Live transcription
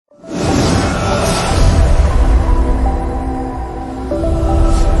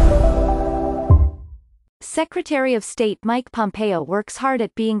Secretary of State Mike Pompeo works hard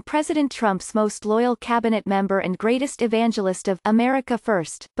at being President Trump's most loyal cabinet member and greatest evangelist of America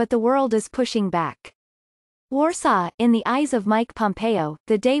First, but the world is pushing back. Warsaw, in the eyes of Mike Pompeo,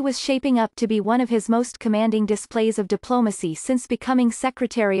 the day was shaping up to be one of his most commanding displays of diplomacy since becoming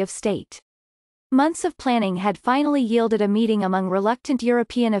Secretary of State. Months of planning had finally yielded a meeting among reluctant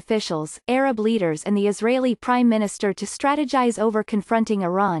European officials, Arab leaders and the Israeli Prime Minister to strategize over confronting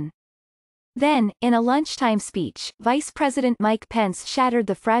Iran. Then, in a lunchtime speech, Vice President Mike Pence shattered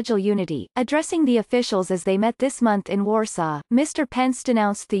the fragile unity. Addressing the officials as they met this month in Warsaw, Mr. Pence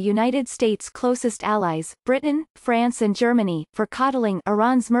denounced the United States' closest allies, Britain, France and Germany, for coddling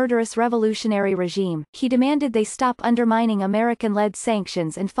Iran's murderous revolutionary regime. He demanded they stop undermining American-led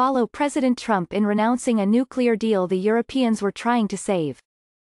sanctions and follow President Trump in renouncing a nuclear deal the Europeans were trying to save.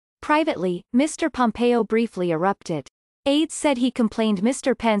 Privately, Mr. Pompeo briefly erupted. Aides said he complained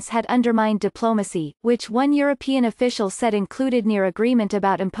Mr. Pence had undermined diplomacy, which one European official said included near agreement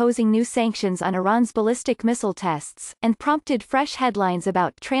about imposing new sanctions on Iran's ballistic missile tests, and prompted fresh headlines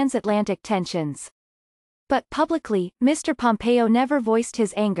about transatlantic tensions. But publicly, Mr. Pompeo never voiced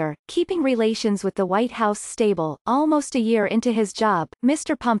his anger, keeping relations with the White House stable. Almost a year into his job,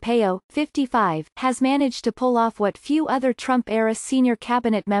 Mr. Pompeo, 55, has managed to pull off what few other Trump-era senior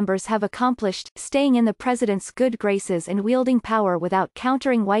cabinet members have accomplished, staying in the president's good graces and wielding power without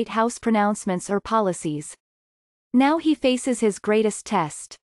countering White House pronouncements or policies. Now he faces his greatest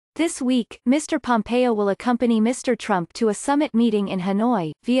test. This week, Mr. Pompeo will accompany Mr. Trump to a summit meeting in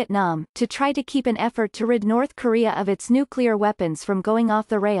Hanoi, Vietnam, to try to keep an effort to rid North Korea of its nuclear weapons from going off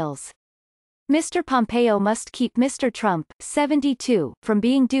the rails. Mr. Pompeo must keep Mr. Trump, 72, from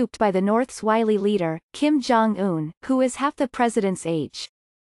being duped by the North's wily leader, Kim Jong-un, who is half the president's age.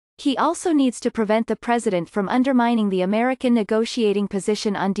 He also needs to prevent the president from undermining the American negotiating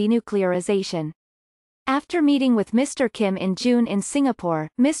position on denuclearization. After meeting with Mr. Kim in June in Singapore,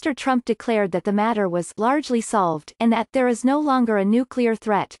 Mr. Trump declared that the matter was largely solved and that there is no longer a nuclear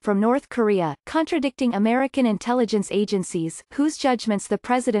threat from North Korea, contradicting American intelligence agencies, whose judgments the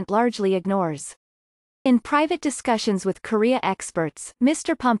president largely ignores. In private discussions with Korea experts,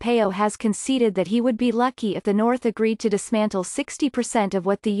 Mr. Pompeo has conceded that he would be lucky if the North agreed to dismantle 60% of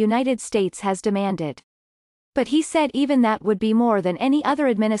what the United States has demanded. But he said even that would be more than any other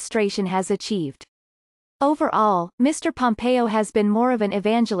administration has achieved. Overall, Mr. Pompeo has been more of an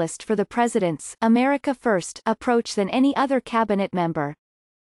evangelist for the president's America First approach than any other cabinet member.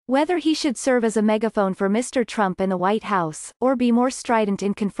 Whether he should serve as a megaphone for Mr. Trump in the White House, or be more strident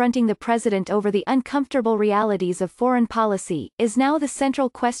in confronting the president over the uncomfortable realities of foreign policy, is now the central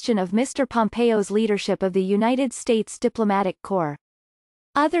question of Mr. Pompeo's leadership of the United States diplomatic corps.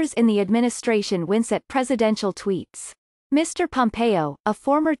 Others in the administration wince at presidential tweets. Mr. Pompeo, a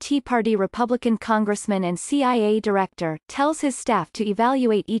former Tea Party Republican congressman and CIA director, tells his staff to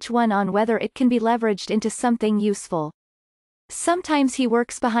evaluate each one on whether it can be leveraged into something useful. Sometimes he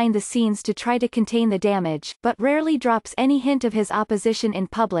works behind the scenes to try to contain the damage, but rarely drops any hint of his opposition in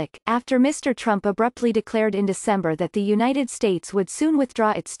public. After Mr. Trump abruptly declared in December that the United States would soon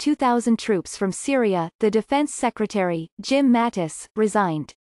withdraw its 2,000 troops from Syria, the Defense Secretary, Jim Mattis,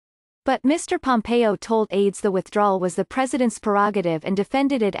 resigned. But Mr. Pompeo told aides the withdrawal was the president's prerogative and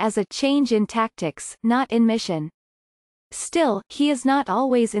defended it as a change in tactics, not in mission. Still, he is not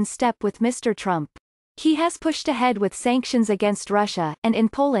always in step with Mr. Trump. He has pushed ahead with sanctions against Russia, and in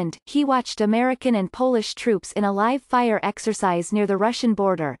Poland, he watched American and Polish troops in a live-fire exercise near the Russian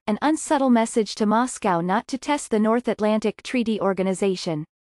border, an unsubtle message to Moscow not to test the North Atlantic Treaty Organization.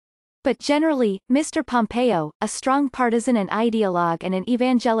 But generally, Mr. Pompeo, a strong partisan and ideologue and an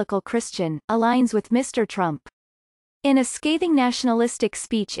evangelical Christian, aligns with Mr. Trump. In a scathing nationalistic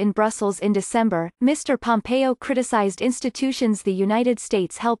speech in Brussels in December, Mr. Pompeo criticized institutions the United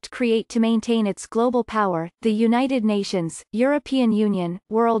States helped create to maintain its global power: the United Nations, European Union,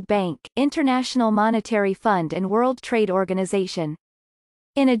 World Bank, International Monetary Fund and World Trade Organization.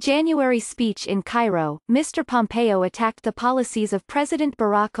 In a January speech in Cairo, Mr. Pompeo attacked the policies of President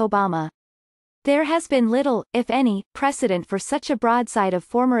Barack Obama. There has been little, if any, precedent for such a broadside of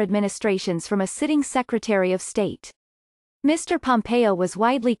former administrations from a sitting Secretary of State. Mr. Pompeo was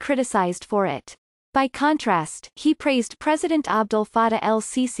widely criticized for it. By contrast, he praised President Abdel Fattah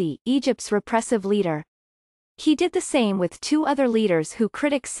el-Sisi, Egypt's repressive leader. He did the same with two other leaders who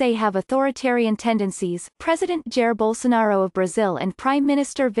critics say have authoritarian tendencies: President Jair Bolsonaro of Brazil and Prime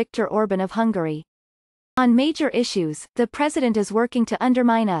Minister Viktor Orban of Hungary. On major issues, the president is working to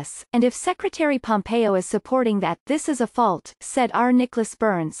undermine us, and if Secretary Pompeo is supporting that, this is a fault, said R. Nicholas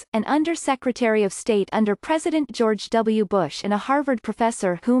Burns, an Under-Secretary of State under President George W. Bush and a Harvard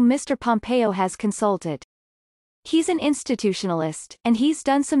professor whom Mr. Pompeo has consulted. He's an institutionalist, and he's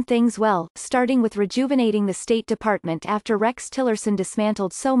done some things well, starting with rejuvenating the State Department after Rex Tillerson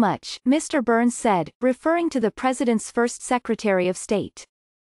dismantled so much, Mr. Burns said, referring to the president's first Secretary of State.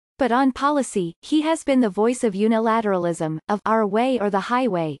 But on policy, he has been the voice of unilateralism, of our way or the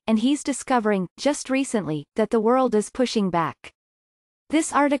highway, and he's discovering, just recently, that the world is pushing back.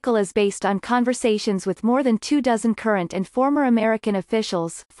 This article is based on conversations with more than 24 current and former American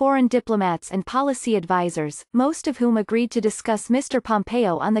officials, foreign diplomats and policy advisors, most of whom agreed to discuss Mr.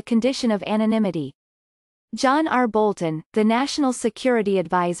 Pompeo on the condition of anonymity. John R. Bolton, the National Security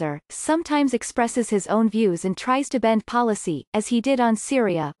Advisor, sometimes expresses his own views and tries to bend policy, as he did on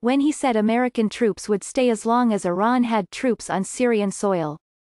Syria, when he said American troops would stay as long as Iran had troops on Syrian soil.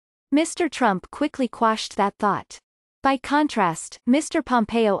 Mr. Trump quickly quashed that thought. By contrast, Mr.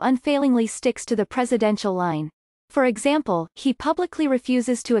 Pompeo unfailingly sticks to the presidential line. For example, he publicly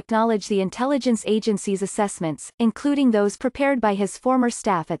refuses to acknowledge the intelligence agency's assessments, including those prepared by his former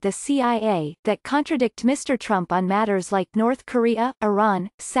staff at the CIA, that contradict Mr. Trump on matters like North Korea,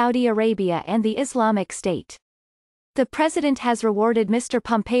 Iran, Saudi Arabia and the Islamic State. The president has rewarded Mr.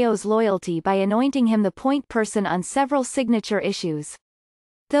 Pompeo's loyalty by anointing him the point person on several signature issues.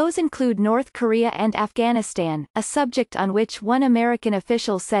 Those include North Korea and Afghanistan, a subject on which one American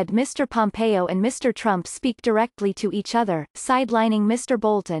official said Mr. Pompeo and Mr. Trump speak directly to each other, sidelining Mr.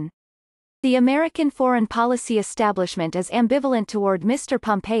 Bolton. The American foreign policy establishment is ambivalent toward Mr.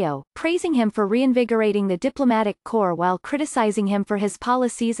 Pompeo, praising him for reinvigorating the diplomatic corps while criticizing him for his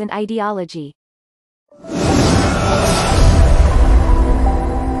policies and ideology.